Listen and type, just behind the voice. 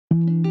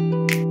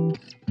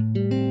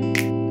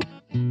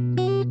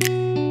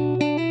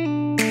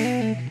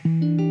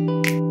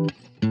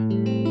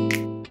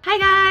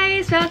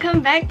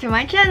welcome back to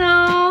my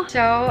channel.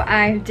 So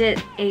I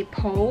did a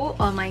poll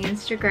on my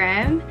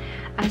Instagram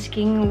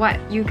asking what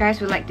you guys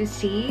would like to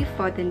see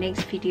for the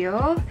next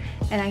video,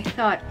 and I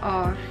thought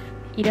of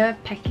either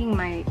packing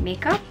my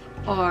makeup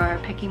or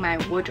packing my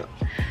wardrobe.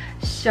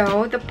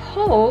 So the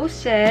poll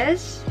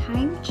says,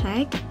 time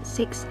check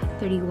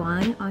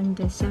 6:31 on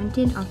the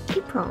 17th of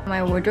April.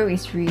 My wardrobe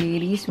is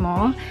really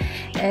small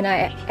and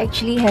I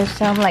actually have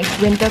some like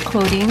winter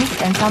clothing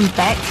and some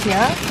bags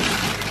here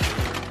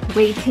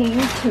waiting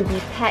to be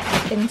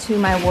packed into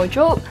my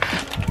wardrobe.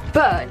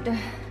 But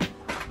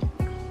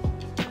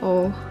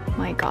oh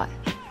my god,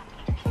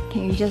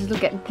 can you just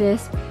look at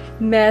this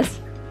mess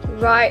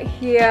right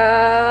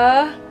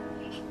here?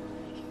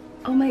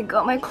 Oh my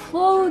god, my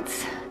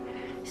clothes!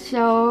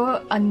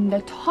 So on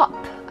the top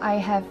I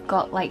have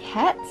got like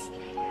hats,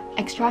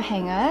 extra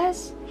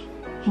hangers,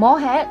 more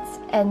hats,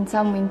 and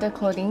some winter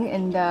clothing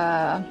in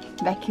the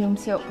vacuum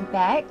sealed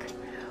bag,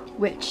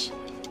 which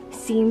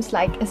seems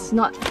like it's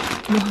not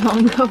no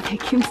longer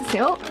vacuum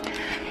sealed.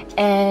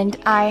 And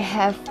I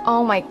have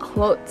all my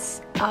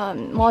clothes,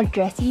 more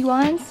dressy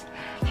ones,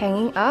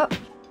 hanging up,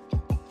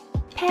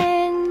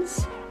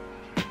 pants,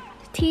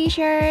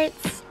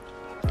 t-shirts,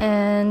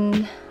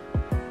 and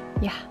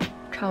yeah,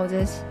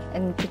 trousers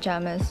and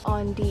pajamas.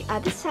 On the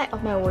other side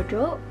of my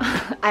wardrobe,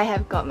 I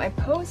have got my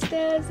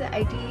posters that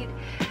I did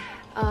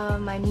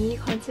my mini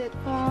concert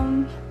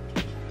from,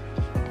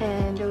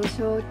 and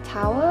also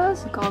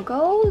towels,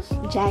 goggles,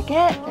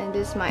 jacket, and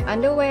this is my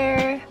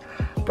underwear,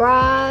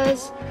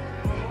 bras,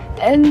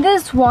 and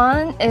this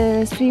one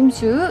is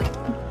swimsuit,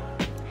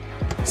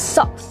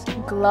 socks,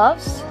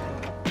 gloves,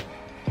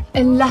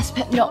 and last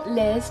but not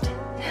least,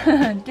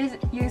 this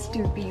used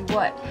to be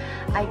what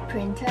I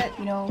printed,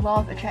 you know, law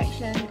of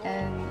attraction,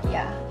 and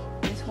yeah,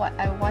 this is what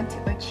I want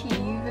to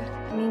achieve.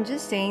 I mean,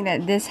 just saying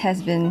that this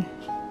has been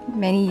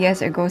many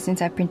years ago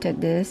since I printed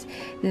this.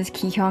 This is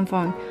Kihyun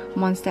from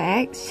Monster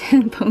X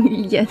and Peng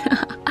Yuyan.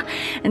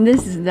 And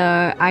this is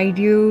the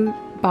ideal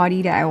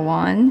body that I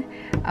want.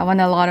 I want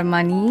a lot of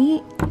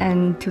money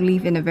and to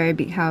live in a very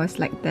big house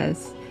like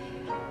this.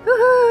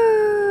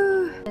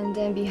 Woohoo! And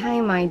then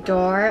behind my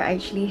door, I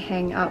actually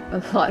hang up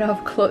a lot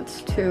of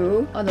clothes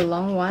too, all the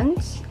long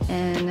ones,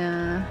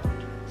 and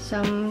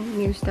some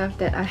new stuff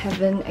that I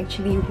haven't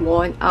actually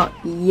worn out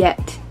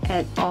yet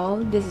at all.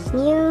 This is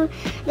new,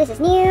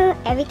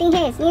 everything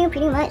here is new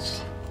pretty much.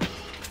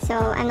 So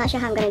I'm not sure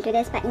how I'm gonna do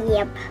this, but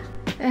yep.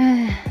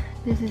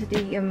 This is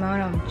the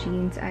amount of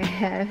jeans I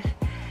have,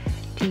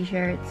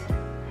 t-shirts.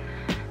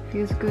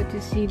 Feels good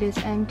to see this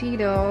empty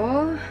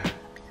though.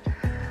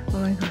 Oh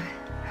my god.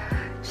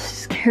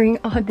 Just carrying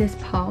all this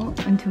pile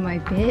onto my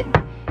bed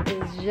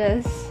is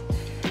just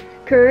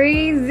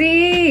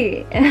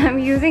crazy. And I'm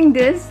using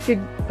this to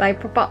like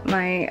prop up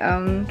my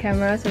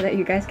camera so that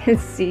you guys can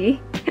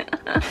see.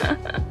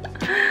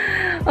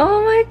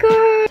 Oh my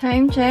god!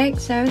 Time check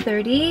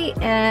 7:30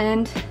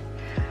 and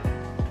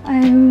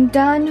I'm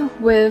done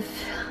with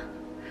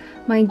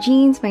my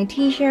jeans, my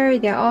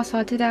t-shirt, they're all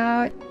sorted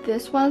out.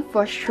 This one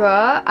for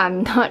sure,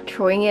 I'm not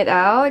throwing it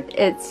out.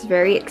 It's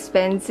very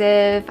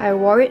expensive. I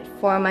wore it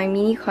for my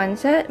mini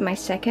concert, my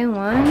second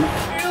one.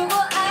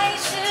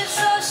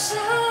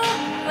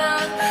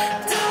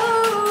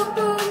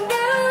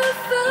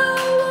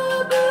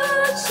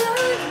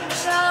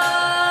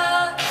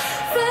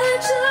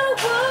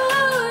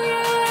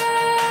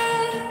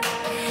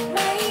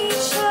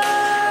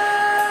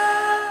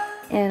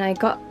 And I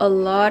got a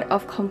lot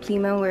of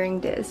compliment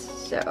wearing this,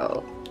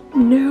 so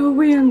no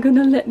way I'm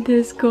gonna let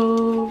this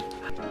go.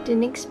 The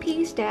next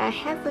piece that I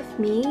have with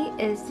me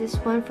is this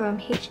one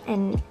from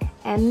H&M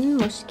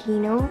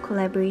Moschino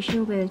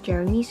collaboration with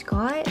Jeremy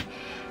Scott.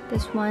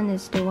 This one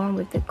is the one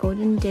with the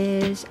golden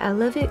disc. I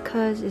love it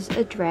because it's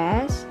a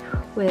dress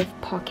with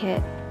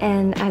pocket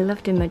and I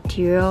love the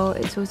material.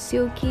 It's so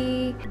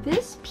silky.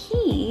 This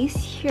piece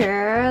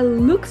here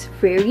looks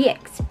very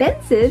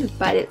expensive,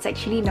 but it's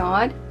actually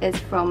not. It's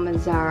from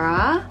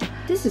Zara.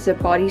 This is a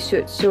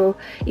bodysuit, so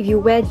if you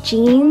wear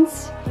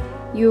jeans,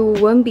 you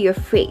won't be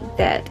afraid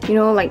that, you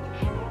know, like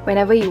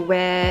whenever you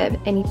wear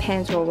any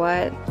pants or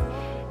what,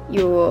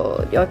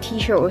 your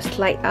t-shirt will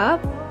slide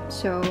up.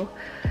 So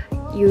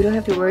you don't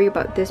have to worry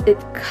about this. It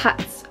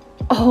cuts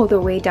all the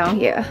way down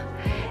here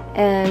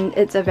and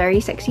it's a very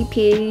sexy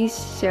piece,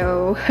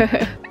 so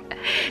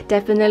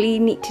definitely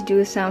need to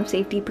do some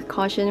safety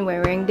precaution when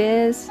wearing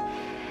this.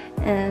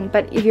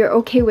 But if you're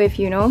okay with,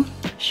 you know,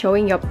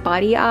 showing your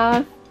body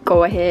off,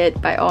 go ahead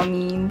by all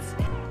means.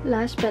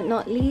 Last but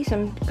not least,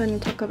 I'm gonna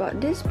talk about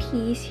this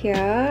piece here.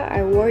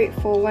 I wore it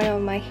for one of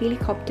my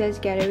helicopters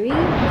gallery.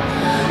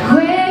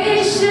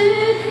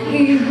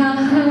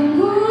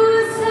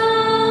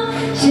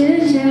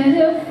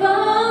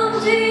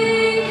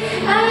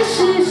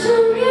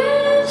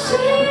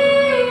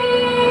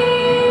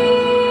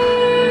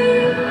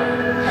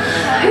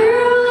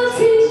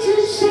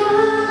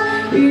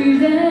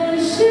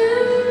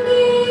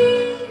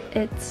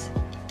 It's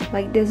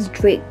like this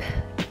drape,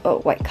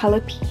 white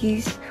color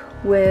piece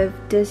with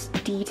this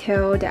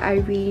detail that I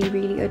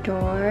really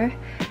adore,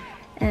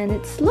 and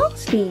it's long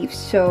sleeves,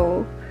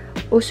 so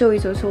Also,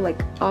 it's also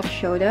like off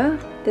shoulder.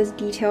 This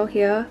detail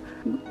here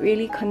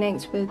really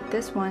connects with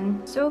this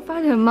one. So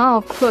far, the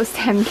amount of clothes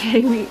that I'm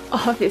getting rid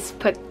of is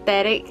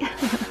pathetic.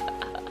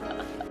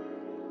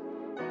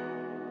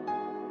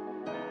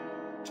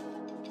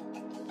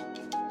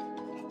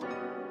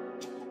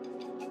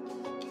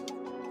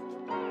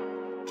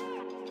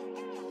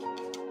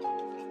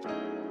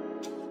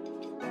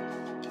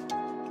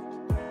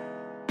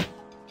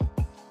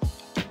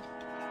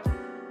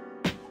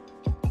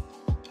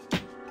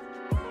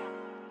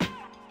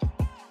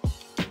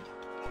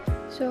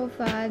 So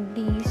far,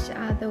 these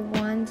are the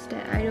ones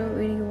that I don't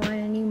really want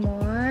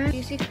anymore.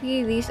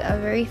 Basically, these are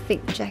very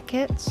thick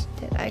jackets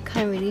that I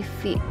can't really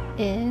fit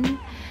in.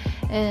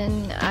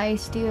 And I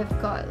still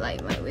have got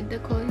like my winter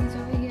clothing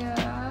over here.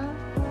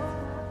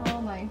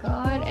 Oh my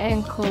god.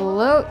 And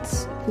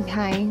clothes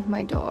behind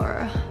my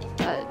door.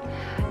 But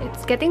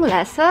it's getting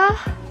lesser.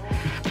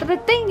 But the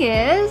thing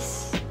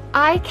is,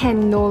 I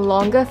can no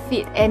longer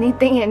fit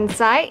anything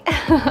inside.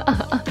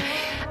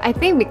 I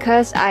think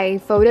because I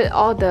folded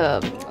all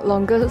the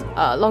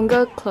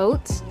longer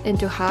clothes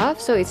into half,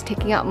 so it's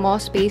taking up more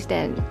space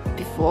than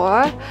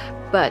before.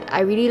 But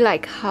I really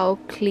like how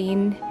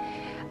clean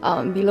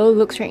below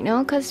looks right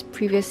now, because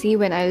previously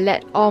when I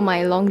let all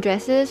my long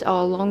dresses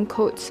or long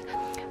coats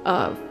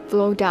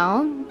flow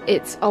down,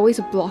 it's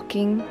always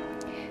blocking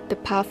the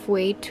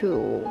pathway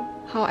to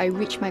how I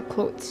reach my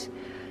clothes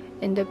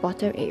in the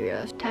bottom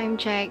area. Time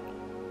check,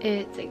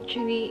 it's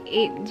actually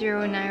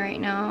 8:09 right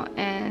now,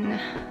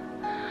 and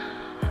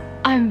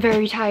I'm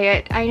very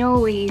tired. I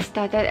know we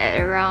started at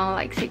around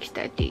like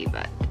 6:30,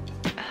 but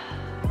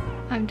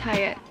I'm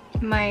tired.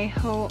 My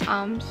whole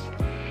arms,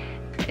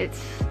 it's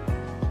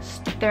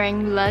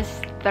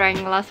stringless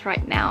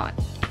right now.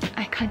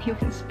 I can't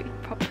even speak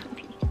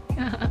properly.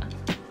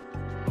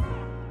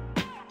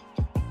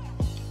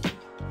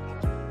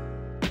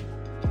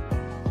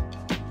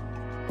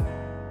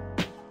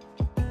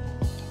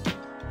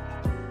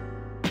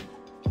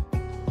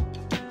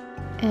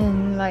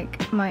 And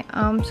like my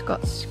arms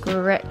got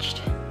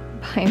scratched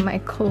by my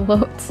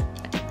clothes.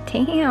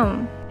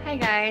 Damn. Hi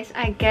guys,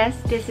 I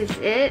guess this is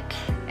it,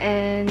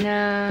 and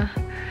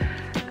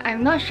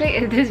I'm not sure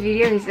if this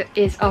video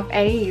is of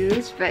any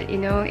use, but you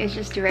know, it's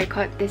just to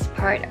record this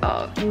part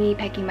of me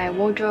packing my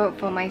wardrobe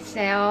for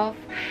myself.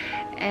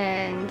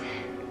 And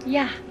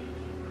yeah,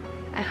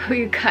 I hope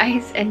you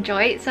guys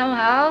enjoy it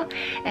somehow,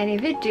 and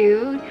if you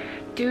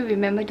do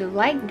remember to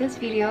like this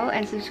video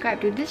and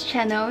subscribe to this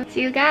channel.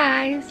 See you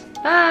guys,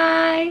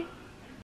 bye.